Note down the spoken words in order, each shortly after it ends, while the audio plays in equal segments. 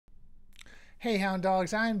Hey, Hound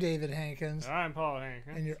Dogs, I'm David Hankins. I'm Paul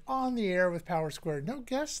Hankins. And you're on the air with Power Squared. No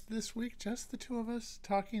guests this week, just the two of us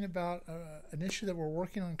talking about an issue that we're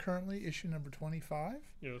working on currently, issue number 25.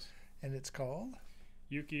 Yes. And it's called?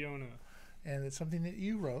 Yuki-Onna. And it's something that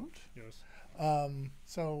you wrote. Yes.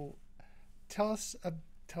 So tell us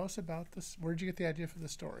about this. Where did you get the idea for the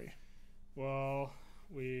story? Well,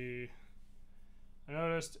 I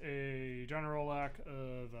noticed a general lack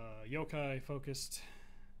of yokai-focused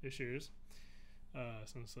issues.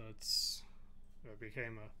 Since it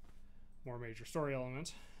became a more major story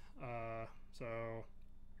element. And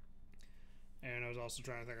I was also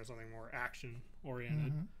trying to think of something more action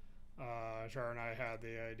oriented. Char and I got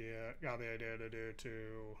the idea to do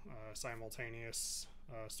two simultaneous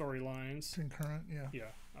storylines. Concurrent, yeah.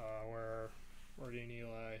 Yeah, where Gordy and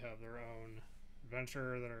Eli have their own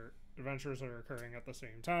adventures that are occurring at the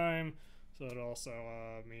same time. So it also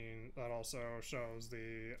shows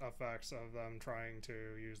the effects of them trying to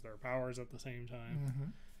use their powers at the same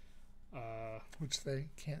time. Which they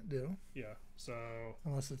can't do. Yeah. So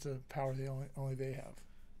unless it's a power only they have.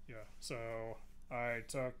 Yeah. So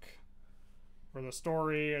for the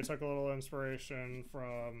story, I took a little inspiration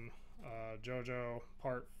from JoJo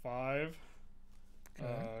Part 5,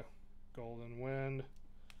 okay. Golden Wind,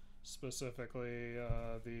 specifically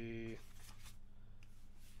the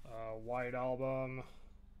White Album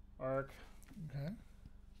arc. Okay.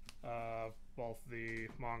 Both the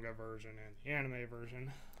manga version and the anime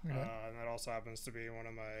version. Okay. And that also happens to be one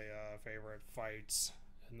of my favorite fights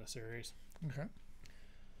in the series. Okay.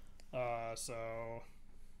 So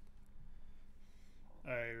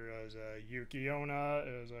I realized Yuki-Onna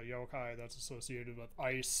is a yokai that's associated with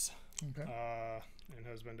ice. Okay. And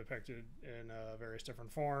has been depicted in various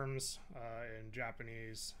different forms in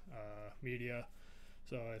Japanese media.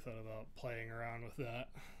 So I thought about playing around with that.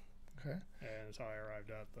 Okay. And that's how I arrived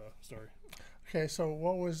at the story. Okay, so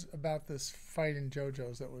what was about this fight in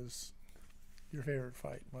JoJo's that was your favorite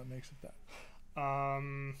fight? What makes it that?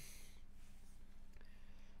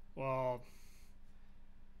 Well,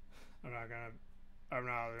 I'm not gonna be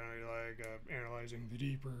like analyzing the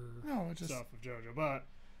deeper stuff of JoJo, but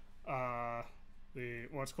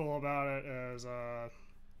what's cool about it is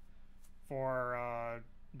for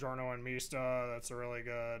Giorno and Mista, that's a really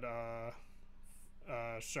good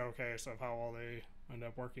showcase of how well they end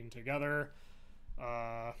up working together.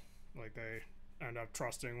 Like they end up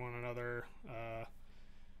trusting one another.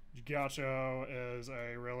 Gacho is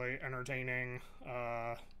a really entertaining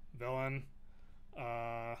villain,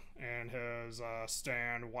 and his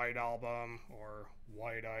stand White Album, or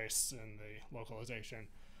White Ice in the localization,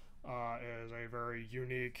 is a very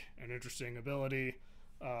unique and interesting ability,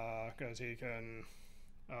 because he can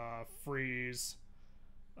freeze.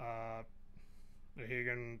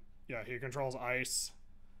 He controls ice,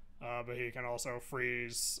 but he can also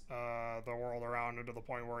freeze the world around him to the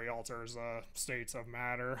point where he alters states of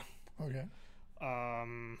matter. Okay.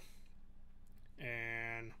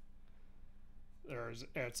 And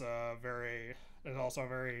it's also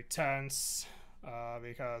very tense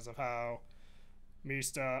because of how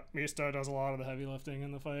Mista does a lot of the heavy lifting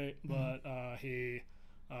in the fight, but he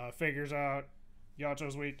figures out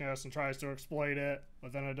Yacho's weakness and tries to exploit it,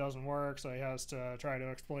 but then it doesn't work, so he has to try to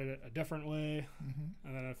exploit it a different way,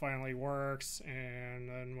 and then it finally works. And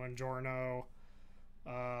then when Giorno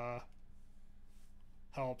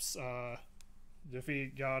helps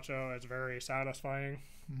defeat Gacho, it's very satisfying.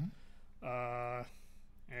 And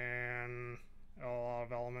a lot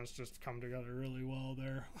of elements just come together really well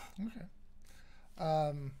there. Okay.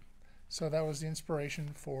 So that was the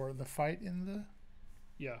inspiration for the fight in the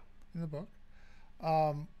book.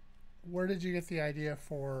 Where did you get the idea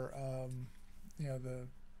for the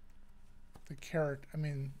character? I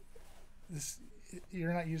mean,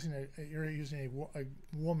 you're using a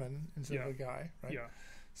woman instead of a guy, right? Yeah.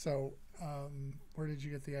 So where did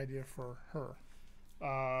you get the idea for her?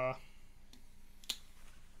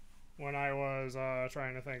 When I was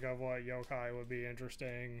trying to think of what yokai would be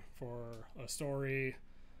interesting for a story,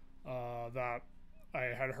 that I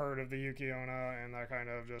had heard of the Yuki-Onna, and that kind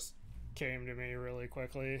of just came to me really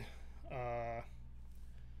quickly.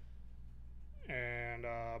 And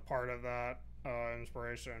part of that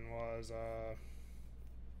inspiration was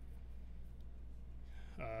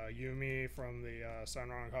Yumi from the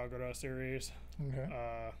Senran Kagura series. Okay.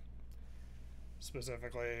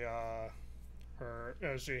 Specifically,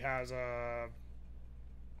 she has a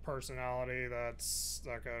personality that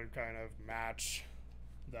could kind of match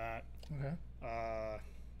that. Okay.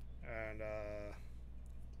 And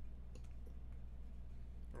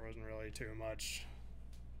there wasn't really too much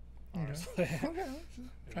honestly. Okay. Okay.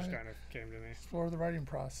 It just kind of came to me. Explore the writing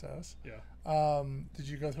process. Yeah. Did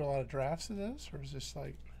you go through a lot of drafts of this, or was this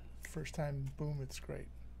like first time, boom, it's great?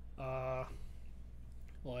 Well,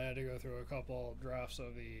 I had to go through a couple drafts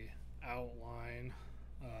of the outline,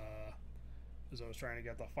 as I was trying to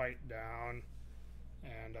get the fight down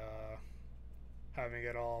and having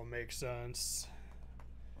it all make sense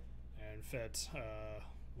and fit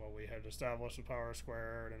what we had established with Power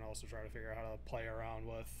Squared, and also try to figure out how to play around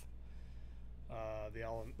with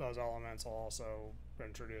those elements, while also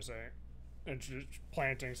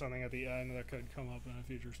planting something at the end that could come up in a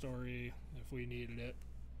future story if we needed it.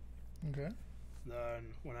 Okay.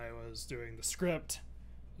 Then when I was doing the script,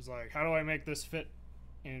 it was like, how do I make this fit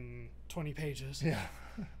in 20 pages? Yeah.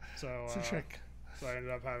 So it's a trick. So I ended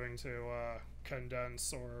up having to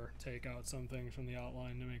condense or take out some things from the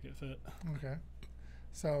outline to make it fit. Okay.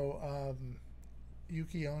 So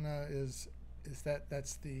Yuki-Onna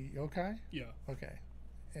that's the yokai? Yeah. Okay.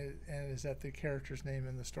 And is that the character's name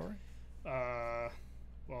in the story?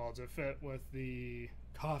 Well, to fit with the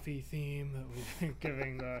coffee theme that we've been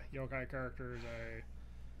giving the yokai characters,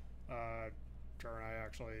 Trevor and I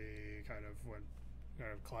actually kind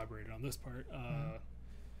of collaborated on this part.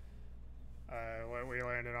 We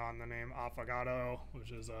landed on the name Affogato,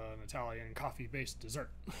 which is an Italian coffee-based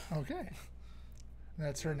dessert. Okay.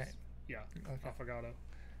 That's her name. Yeah. Okay. Affogato.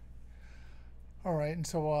 All right. And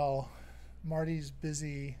so while Marty's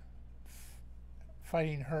busy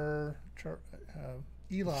fighting her,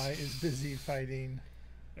 Eli is busy fighting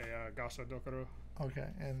Gashadokuro. Okay.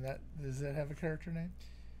 And does that have a character name?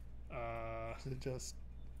 Is it just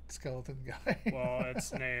skeleton guy? Well,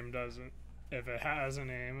 its name doesn't. If it has a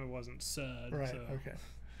name, it wasn't said. Right. So. Okay.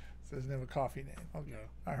 So it doesn't have a coffee name. Okay.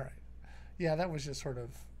 No. All right. Yeah, that was just sort of,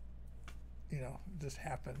 just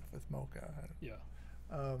happened with Mocha. Yeah.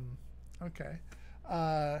 Okay.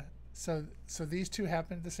 So these two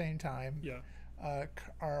happened at the same time. Yeah.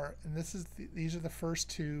 And these are the first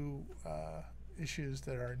two issues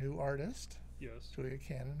that our new artist, Yes. Julia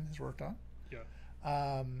Cannon, has worked on. Yeah.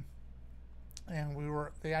 And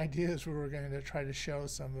the idea is we were going to try to show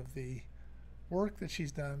some of the work that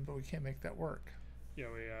she's done, but we can't make that work. Yeah,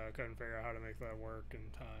 we couldn't figure out how to make that work in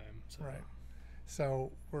time. So. Right.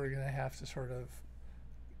 So we're going to have to sort of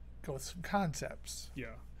go with some concepts.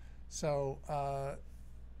 Yeah. So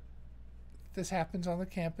this happens on the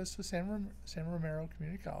campus of San Romero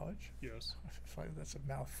Community College. Yes. I feel like that's a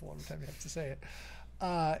mouthful every time you have to say it.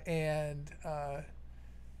 And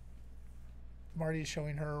Marty's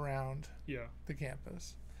showing her around the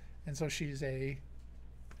campus. And so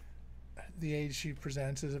the age she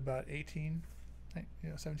presents is about 18,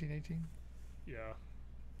 17, 18. Yeah.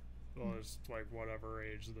 Well, it's like whatever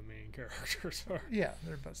age the main characters are. Yeah,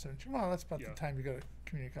 they're about 17. Well, that's about the time you go to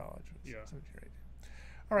community college. 17 or 18.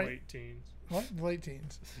 All right. Late teens. What? Late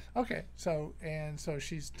teens. Okay. So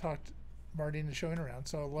she's talked Marty into showing around.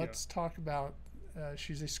 So let's talk about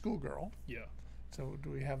she's a schoolgirl. Yeah. So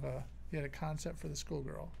do we have you had a concept for the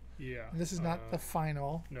schoolgirl? Yeah. And this is not the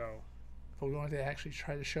final. No. But we wanted to actually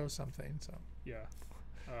try to show something. So. Yeah.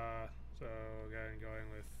 So again, going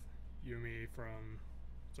with Yumi from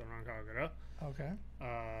Zorankagura. Okay.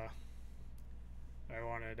 I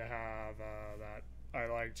wanted to have that. I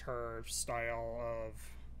liked her style of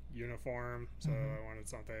uniform, so I wanted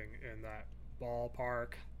something in that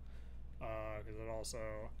ballpark. Because it also,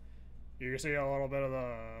 you can see a little bit of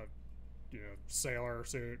the, sailor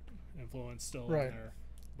suit influence still in there,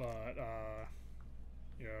 but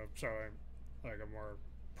showing like a more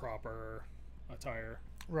proper attire.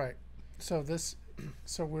 Right. So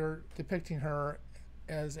we're depicting her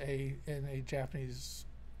as in a Japanese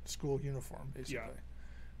school uniform, basically.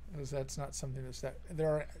 Yeah. Because that's not something there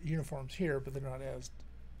are uniforms here, but they're not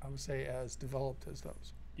I would say as developed as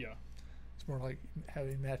those. Yeah. It's more like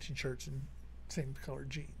having matching shirts and same colored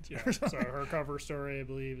jeans. Yeah. So her cover story, I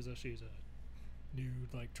believe, is that she's a new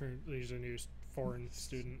foreign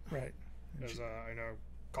student. Right. Because I know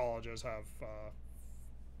colleges have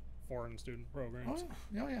foreign student programs.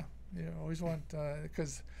 Oh yeah. You always want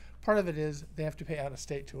because part of it is they have to pay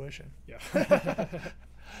out-of-state tuition. Yeah.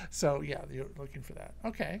 So yeah, you're looking for that.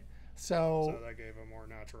 Okay. So that gave a more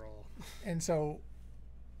natural. And so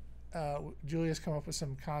Julia's come up with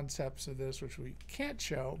some concepts of this, which we can't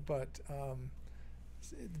show, but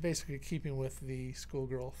basically keeping with the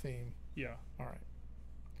schoolgirl theme. Yeah. All right.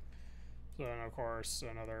 So then, of course,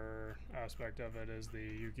 another aspect of it is the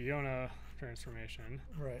Yuki-Onna transformation.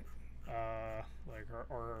 Right. Like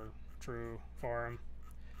her true form.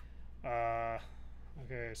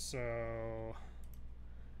 Okay, so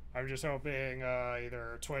I'm just hoping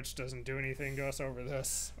either Twitch doesn't do anything to us over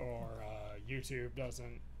this, or YouTube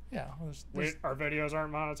doesn't Yeah, there's, our videos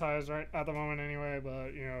aren't monetized right at the moment anyway,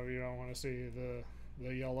 but you know, you don't want to see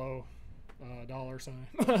the yellow dollar sign.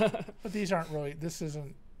 but these aren't really. This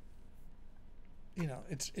isn't. You know,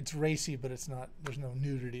 it's racy, but it's not. There's no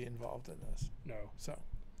nudity involved in this. No. So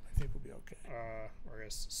I think we'll be okay. Or I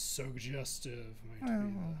guess suggestive might be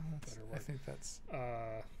the better word. I think that's.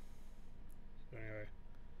 Anyway,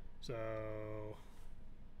 so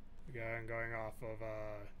again, going off of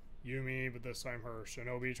Yumi, but this time her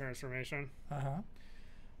shinobi transformation.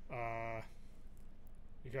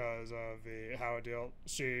 Because of how it deal,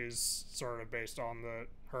 she's sort of based on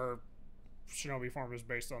her shinobi form is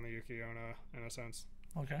based on the Yuki-Onna in a sense.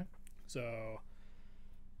 Okay. So,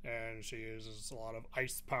 and she uses a lot of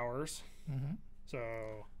ice powers. So,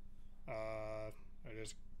 I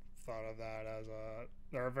just thought of that as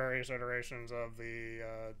there are various iterations of the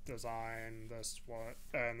design. This one,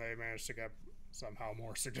 and they managed to get somehow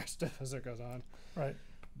more suggestive as it goes on. Right.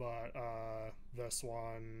 But this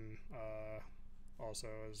one also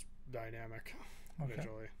is dynamic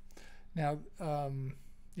visually. Now,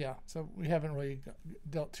 yeah, so we haven't really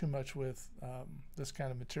dealt too much with this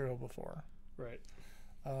kind of material before. Right.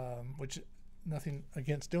 Which, nothing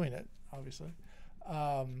against doing it, obviously.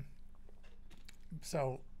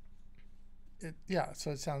 So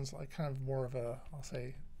it sounds like kind of more of a, I'll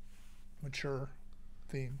say, mature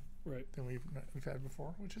theme than we've had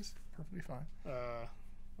before, which is perfectly fine.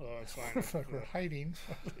 Well, it's fine. Like we're hiding.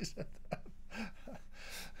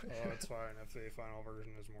 Well, it's fine if the final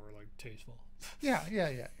version is more like tasteful.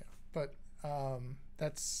 Yeah. But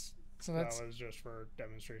that's that was just for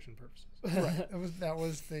demonstration purposes. Right. That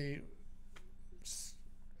was the.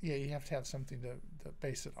 Yeah, you have to have something to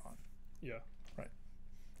base it on. Yeah. Right.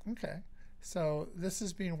 Okay. So this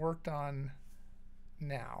is being worked on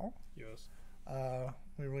now. Yes.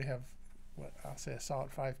 We really have I'll say a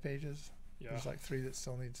solid 5 pages. Yeah. There's like 3 that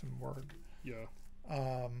still need some work. Yeah.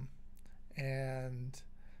 And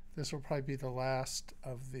this will probably be the last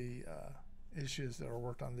of the issues that are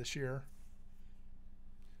worked on this year.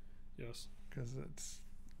 Yes. Because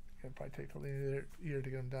it'll probably take till the end of the year to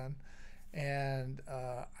get them done. And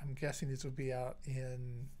I'm guessing these will be out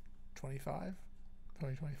in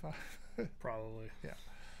 2025. Probably. Yeah.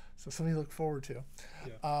 So something to look forward to.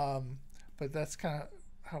 Yeah. But that's kind of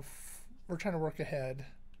how we're trying to work ahead,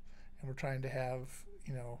 and we're trying to have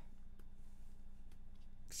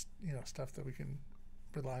stuff that we can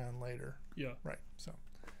rely on later. Yeah. Right. So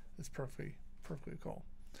it's perfectly cool.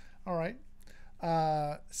 All right.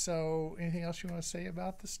 So anything else you want to say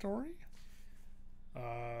about the story?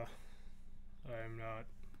 I'm not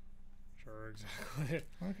sure exactly.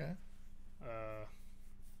 Okay.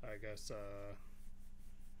 I guess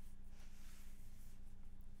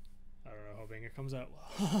I don't know, hoping it comes out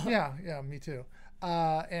well. yeah, me too.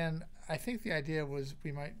 And I think the idea was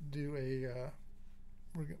we might do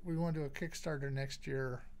we want to do a Kickstarter next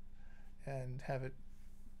year and have it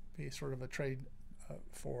be sort of a trade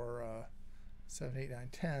for 7, 8, 9,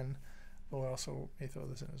 10, but we also may throw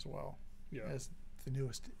this in as well as the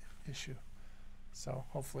newest issue. So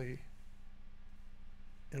hopefully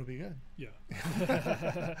it'll be good.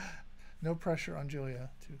 Yeah. No pressure on Julia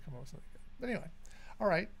to come up with something good. But anyway, all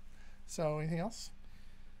right. So anything else?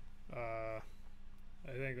 I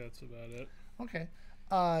think that's about it. Okay.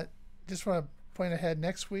 Just want to point ahead,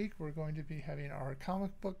 next week we're going to be having our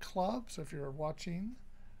comic book club. So if you're watching,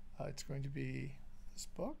 it's going to be this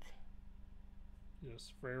book.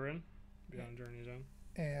 Yes, Freyrin, Beyond Journey's End.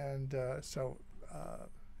 And so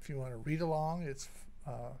if you want to read along, it's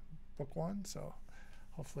book 1. So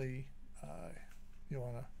hopefully you'll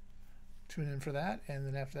want to tune in for that. And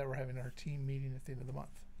then after that, we're having our team meeting at the end of the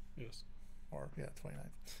month. Yes. Or,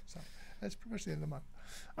 29th. So that's pretty much the end of the month.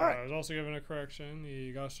 All right. I was also given a correction.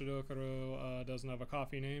 The Gashadokuro doesn't have a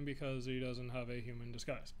coffee name because he doesn't have a human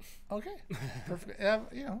disguise. Okay. Perfect.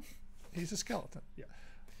 He's a skeleton. Yeah.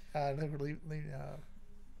 I think we're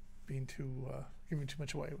giving too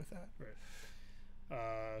much away with that. Right.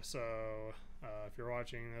 So if you're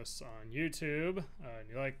watching this on YouTube and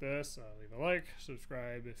you like this, leave a like,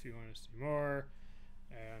 subscribe if you want to see more,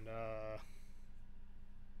 and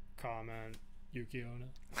comment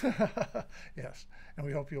Yuki-Onna. Yes, and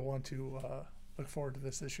we hope you'll want to look forward to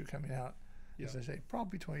this issue coming out. As I say,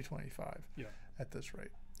 probably 2025. Yeah. At this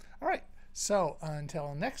rate. All right. So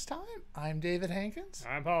until next time, I'm David Hankins.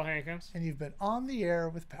 I'm Paul Hankins. And you've been on the air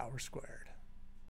with Power Squared.